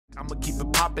I'ma keep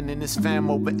it popping in this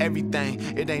fam over everything.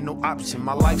 It ain't no option.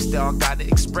 My lifestyle, I gotta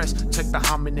express. Check the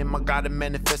homonym, I gotta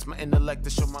manifest my intellect to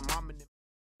show my mom.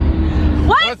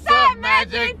 What's up,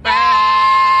 Magic Fam?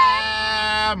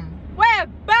 We're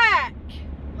back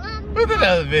with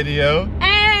another video.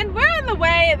 And we're on the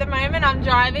way at the moment. I'm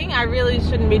driving. I really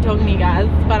shouldn't be talking to you guys,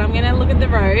 but I'm gonna look at the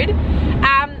road.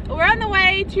 We're on the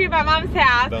way to my mum's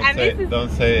house. Don't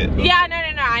say it. Yeah, no,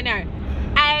 I know.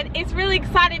 And it's really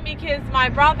exciting because my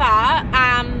brother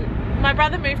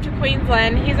moved to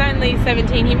Queensland. He's only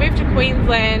 17. He moved to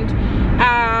Queensland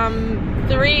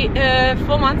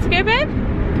 4 months ago, babe?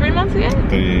 3 months ago?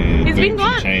 He's been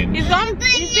gone. He's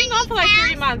been gone for like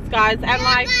 3 months, guys. And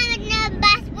like,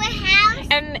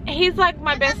 and he's like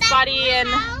my best buddy, and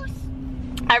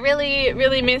I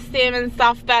really missed him and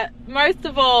stuff. But most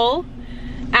of all,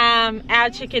 our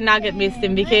chicken nugget missed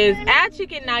him because our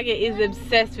chicken nugget is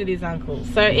obsessed with his uncle.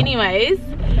 So anyways,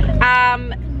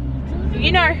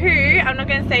 you know who, I'm not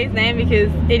going to say his name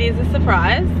because it is a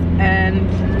surprise, and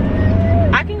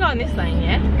I can go on this lane,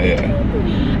 yeah?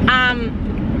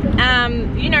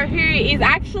 You know who is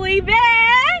actually there?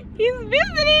 He's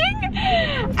visiting,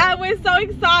 and we're so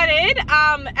excited,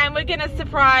 and we're gonna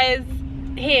surprise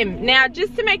him. Now,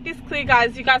 just to make this clear,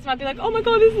 guys, you guys might be like, oh my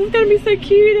god, this is gonna be so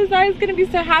cute, Iziah's gonna be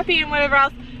so happy and whatever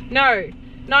else. No,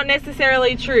 not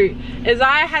necessarily true.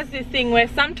 Iziah has this thing where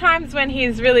sometimes when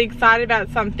he's really excited about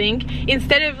something,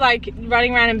 instead of like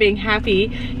running around and being happy,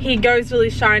 he goes really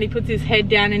shy and he puts his head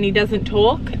down and he doesn't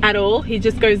talk at all. He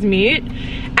just goes mute.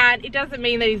 And it doesn't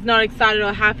mean that he's not excited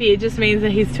or happy, it just means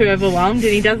that he's too overwhelmed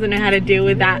and he doesn't know how to deal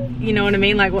with that, you know what I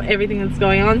mean, like everything that's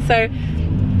going on. So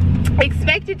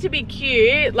expect it to be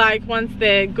cute like once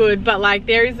they're good, but like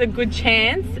there is a good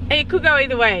chance it could go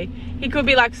either way. He could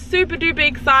be like super duper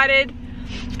excited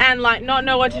and like not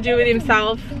know what to do with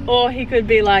himself, or he could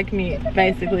be like mute,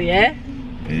 basically, yeah?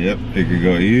 Yep, it could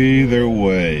go either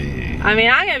way. I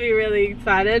mean, I'm gonna be really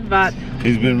excited, but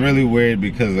he's been really weird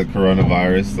because of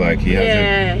coronavirus. Like he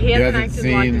hasn't acted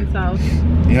like himself.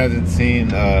 He hasn't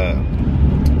seen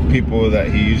people that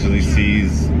he usually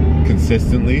sees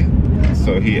consistently.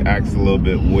 So he acts a little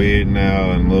bit weird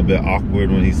now and a little bit awkward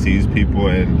when he sees people,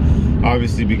 and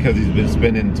obviously because he's been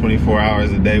spending 24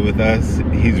 hours a day with us,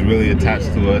 he's really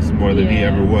attached to us more than he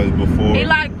ever was before. He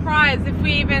like cries if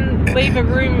we even leave a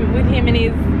room with him and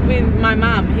with my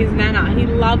mum, his nana. He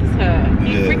loves her.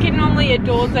 He freaking normally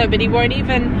adores her, but he won't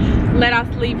even let us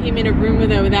leave him in a room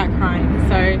with her without crying.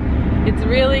 So it's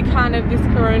really kind of, this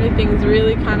corona thing's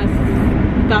really kind of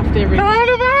stuffed everything.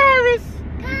 Coronavirus!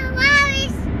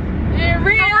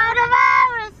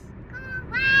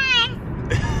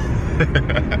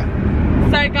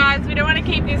 So guys, we don't want to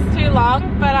keep this too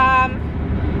long, but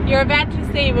you're about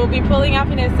to see, we'll be pulling up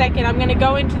in a second. I'm going to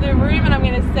go into the room and I'm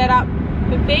going to set up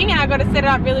the thing, and I've got to set it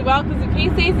up really well because if he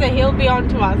sees it, he'll be on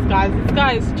to us, guys. This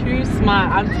guy is too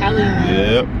smart, I'm telling you.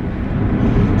 Yep.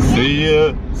 See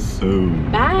ya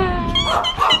soon. Bye.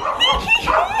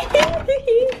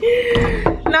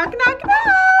 Knock, knock,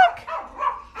 knock.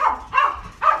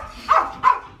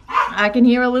 I can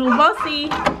hear a little bossy.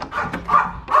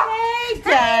 Hey,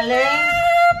 darling.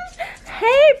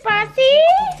 Hey, bossy.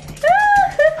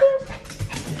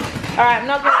 Alright, I'm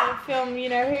not going to film you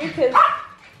know who because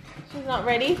she's not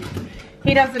ready.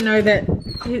 He doesn't know that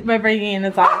we're bringing in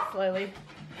his eyes slowly.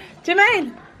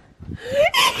 Jumaane.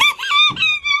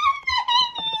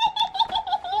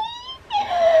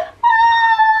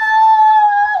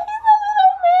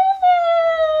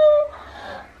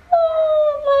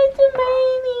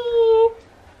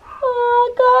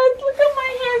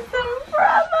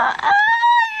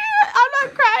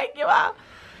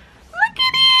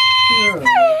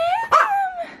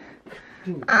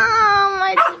 Oh,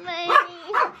 my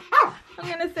Jumaane. I'm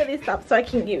gonna set this up so I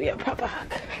can give you a proper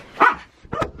hug.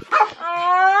 Oh,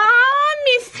 I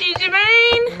missed you,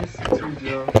 Jumaane.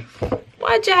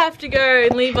 Why'd you have to go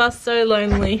and leave us so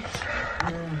lonely?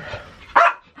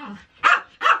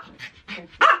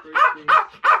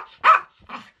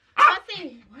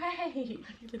 Bossy, wait.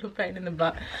 You little pain in the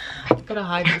butt. I've gotta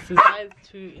hide this. This guy is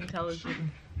too intelligent.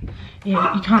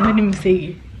 Yeah, you can't let him see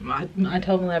you. I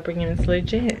told him that I'd bring him in slow.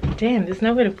 Damn, there's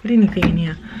nowhere to put anything in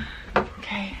here.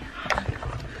 Okay.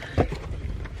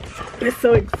 We're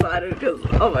so excited because,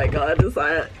 oh my god,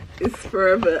 Iziah is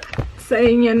forever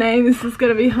saying your name. This is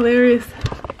gonna be hilarious.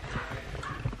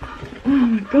 Oh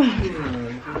my god.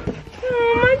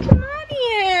 Oh, my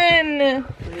Jumaane.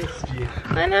 Missed you.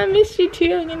 And I missed you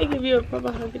too. I'm gonna give you a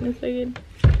proper hug in a second.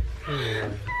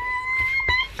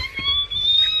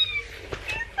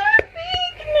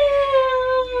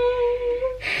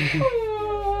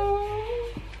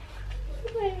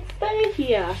 Stay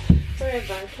here.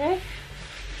 Wherever, okay?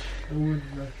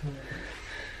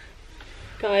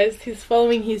 Guys, he's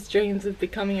following his dreams of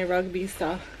becoming a rugby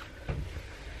star.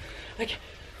 Okay.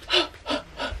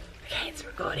 Okay, it's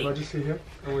recording. Can I just see him?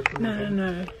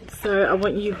 No. So I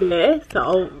want you there, so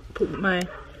I'll put my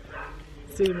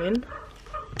zoom in.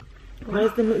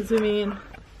 Where's the zoom in?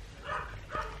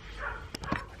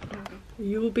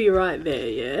 You'll be right there,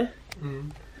 yeah?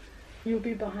 You'll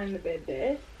be behind the bed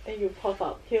there, and you'll pop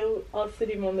up. I'll sit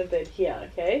him on the bed here,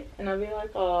 okay? And I'll be like,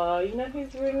 oh, you know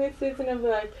whose room this is? And I'll be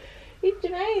like, it's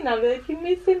Jumaane. I'll be like, you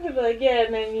miss him? He'll be like, yeah,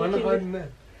 and then you can... Why not hiding there?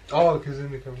 Oh, because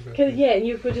then they come back. Cause, yeah, and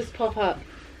you could just pop up.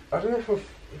 I don't know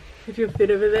if you'll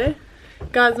fit over there.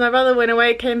 Guys, my brother went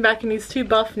away, came back, and he's too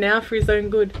buff now for his own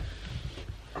good.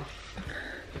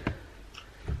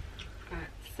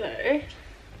 Alright, so...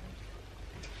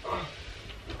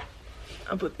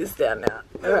 I'll put this down now.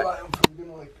 Alright. I'm probably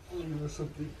gonna like leave or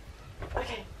something.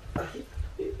 Okay. Okay,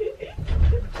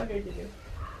 good.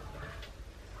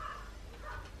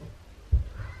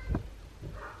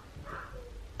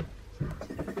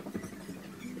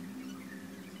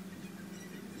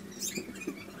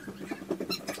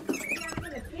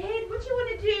 What you want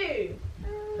to do?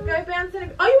 Go bounce in a...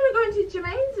 Oh, you want to go into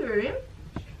Jumaane's room?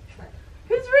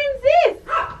 Whose room's this?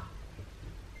 Huh?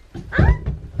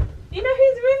 You know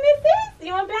whose room this is?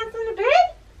 You want to bounce on the bed?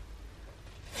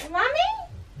 Mommy?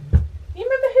 You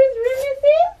remember whose room this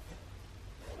is?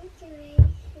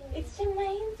 It's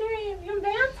Jumaane's room. You want to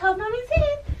bounce? Hold Mommy's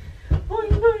hand.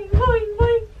 Boing, boing, boing,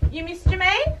 boing. You miss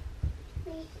Jumaane?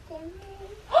 Miss Jumaane.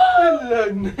 Hello,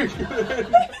 Nicholas.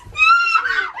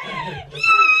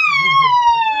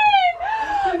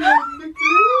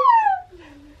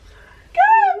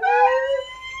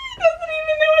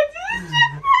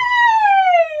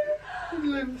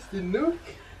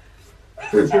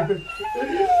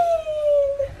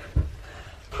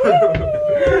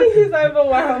 He's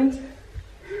overwhelmed.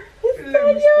 He's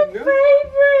such your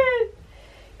favorite.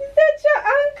 He's such your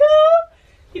uncle.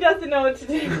 He doesn't know what to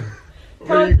do.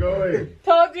 Where are you going?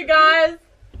 Told you guys.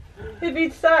 He'd be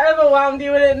so overwhelmed he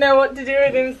wouldn't know what to do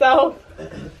with himself.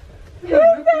 Who's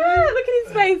that? Look at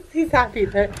his face. He's happy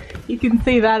though. You can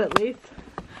see that at least.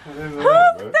 Who's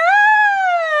that?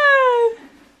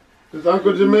 It's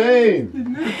Uncle Jumaane.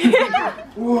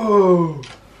 Whoa.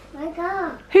 My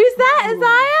God. Who's that,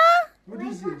 Iziah? What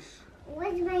is this?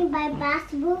 What's made by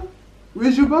basketball?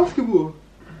 Where's your basketball?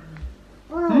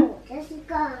 Oh, this is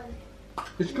gone.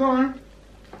 It's gone?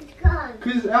 It's gone.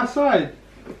 Because it's outside.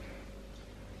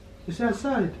 It's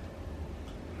outside.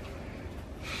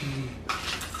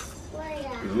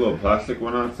 There's a little plastic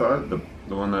one outside, the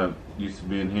one that used to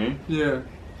be in here. Yeah.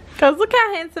 Cause look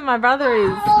how handsome my brother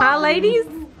is. Huh, ladies?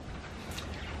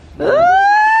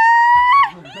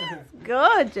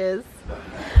 Gorgeous.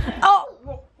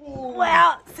 Oh,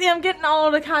 wow. See, I'm getting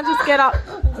old. I can't just get up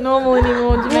normal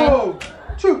anymore, Jumaane. Whoa.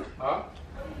 Chook.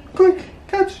 Quick,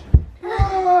 catch.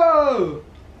 Whoa.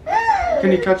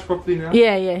 Can you catch properly now?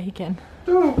 Yeah, he can.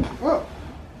 Oh, whoa.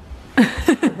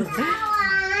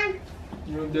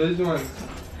 You want those ones?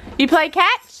 You play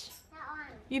catch? That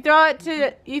one. You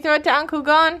throw it to Uncle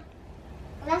Gon?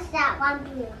 That's that one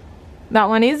blue. That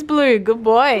one is blue. Good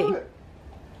boy.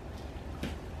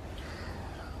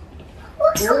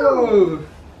 Whoa.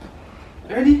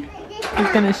 Ready?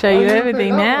 He's gonna show you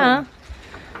everything now.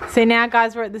 See, now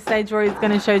guys, we're at the stage where he's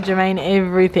gonna show Jumaane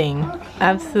everything.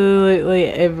 Absolutely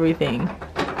everything.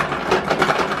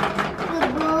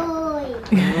 Good boy.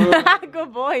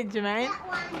 Good boy, Jumaane.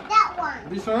 That one.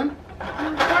 This one?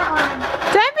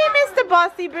 That Don't be Mr.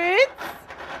 Bossy Boots.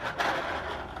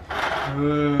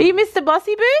 Are you Mr.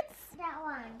 Bossy Boots?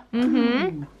 one. That one.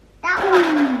 Mm-hmm. That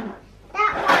one.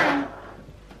 That one.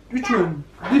 Which one?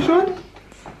 This one?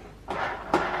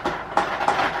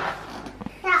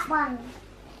 That one.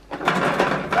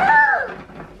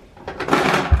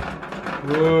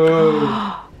 Whoa.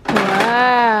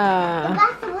 Wow. The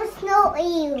basketball's not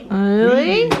you.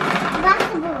 Really? The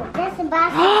basketball. That's the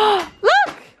basketball. Look!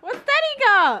 What's Daddy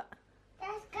got?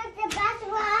 That's got the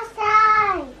basketball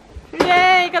outside.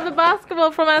 Yay, got the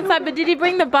basketball from outside. But did he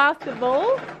bring the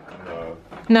basketball?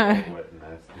 No. Wet and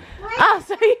nasty. Oh,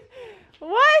 so he,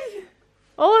 what?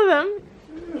 All of them?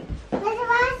 Where's the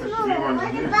basketball?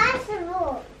 Where's the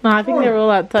basketball? No, I think they're all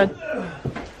outside.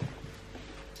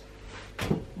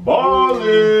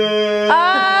 Ballin'!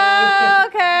 Oh,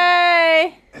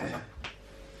 okay.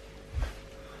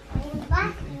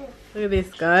 Look at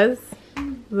this, guys.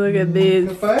 Look at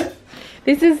this.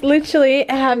 This is literally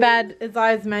how bad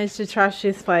Iziah's managed to trash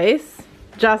this place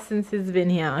just since he's been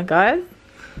here, guys.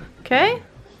 Okay?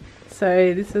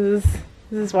 So this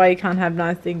is why you can't have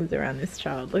nice things around this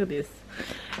child. Look at this.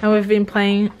 And we've been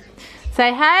playing.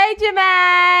 Say hey,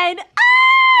 Jumaane.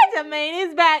 Ah, Jumaane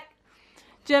is back.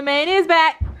 Jumaane is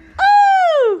back.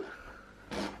 Ooh.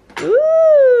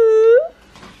 Ooh.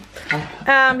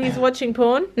 He's watching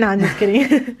porn. No, I'm just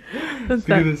kidding. What's Look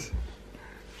that? at this.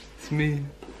 It's me.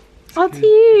 Oh, it's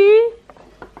you.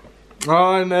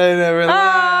 Oh, no,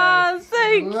 relax. Oh,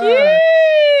 so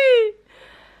cute.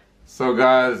 So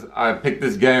guys, I picked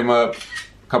this game up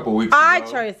a couple weeks ago. I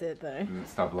chose it though.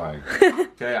 Stop lying.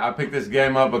 Okay, I picked this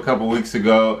game up a couple weeks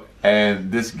ago,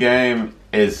 and this game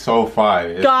is so fire.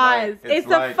 It's Guys, like, it's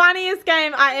the funniest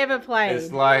game I ever played.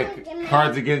 It's like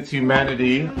Cards Against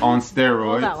Humanity on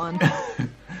steroids. That one.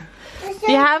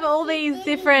 You have all these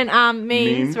different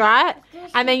memes, right?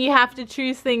 And then you have to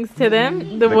choose things to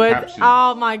them. The words. captions.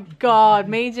 Oh my god,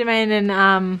 me, Jumaane,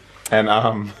 and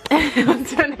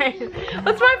what's her name?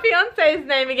 What's my fiance's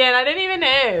name again? I don't even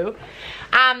know.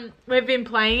 We've been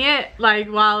playing it like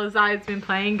while Iziah's been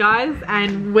playing, guys,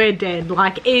 and we're dead.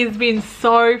 Like, it's been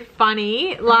so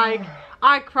funny. Like,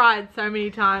 I cried so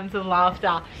many times of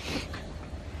laughter.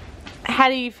 How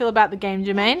do you feel about the game,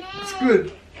 Jumaane? It's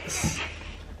good.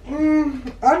 I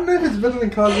don't know if it's better than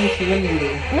Cards Against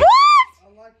Humanity.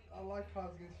 What? I like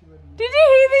Cards Against Humanity. Did you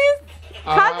hear this?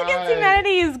 Cards Against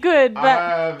Humanity is good,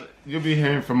 but you'll be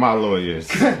hearing from my lawyers.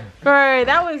 bro,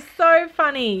 that was so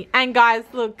funny. And guys,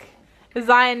 look,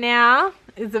 Iziah now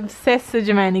is obsessed with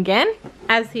Jumaane again,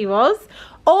 as he was.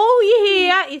 All you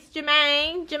hear is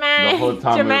Jumaane, Jumaane, The whole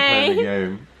time we were playing the Jumaane.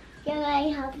 game. Can I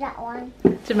have that one?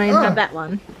 Jumaane had that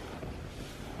one.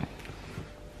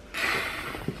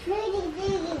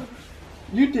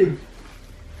 You dig.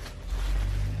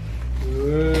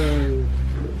 Whoa.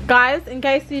 Guys, in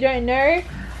case you don't know,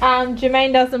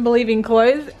 Jumaane doesn't believe in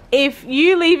clothes. If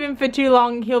you leave him for too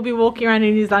long, he'll be walking around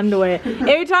in his underwear.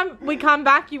 Every time we come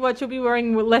back, you watch, he'll be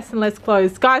wearing less and less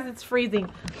clothes. Guys, it's freezing.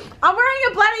 I'm wearing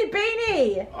a bloody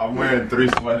beanie. I'm wearing 3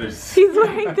 sweaters. He's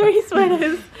wearing 3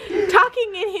 sweaters,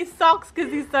 tucking in his socks because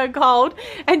he's so cold,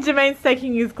 and Jermaine's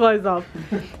taking his clothes off.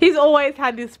 He's always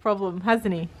had this problem,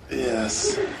 hasn't he?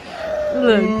 Yes.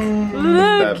 Look,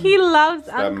 look, he loves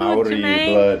That Uncle Maori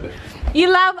Jermaine. blood.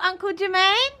 You love Uncle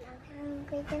Jermaine?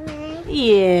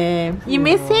 Yeah. You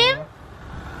miss him?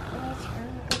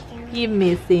 You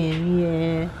miss him,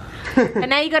 yeah. And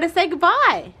now you gotta say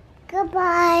goodbye.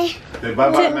 Goodbye. Say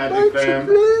bye-bye, Magic Fam.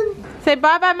 Say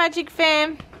bye-bye, Magic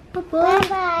Fam.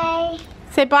 Bye-bye.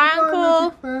 Say bye,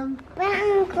 Uncle. Bye,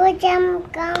 Uncle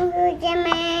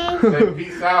Jermaine. Say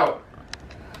peace out.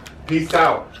 Peace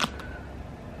out.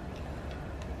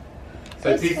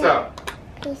 Say peace out.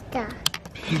 Peace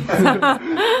out.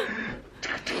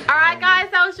 Alright guys,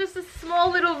 that was just a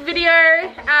small little video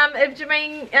of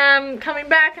Jermaine coming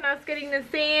back and us getting to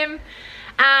see him.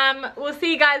 We'll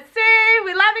see you guys soon.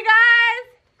 We love you guys.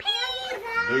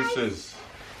 Peace. Deuces.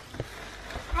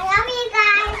 I love you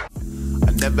guys.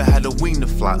 I never had a wing to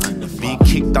fly under. Being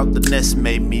kicked out the nest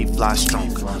made me fly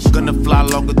stronger. Gonna fly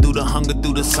longer through the hunger,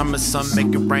 through the summer sun,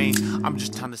 make it rain. I'm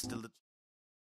just trying to still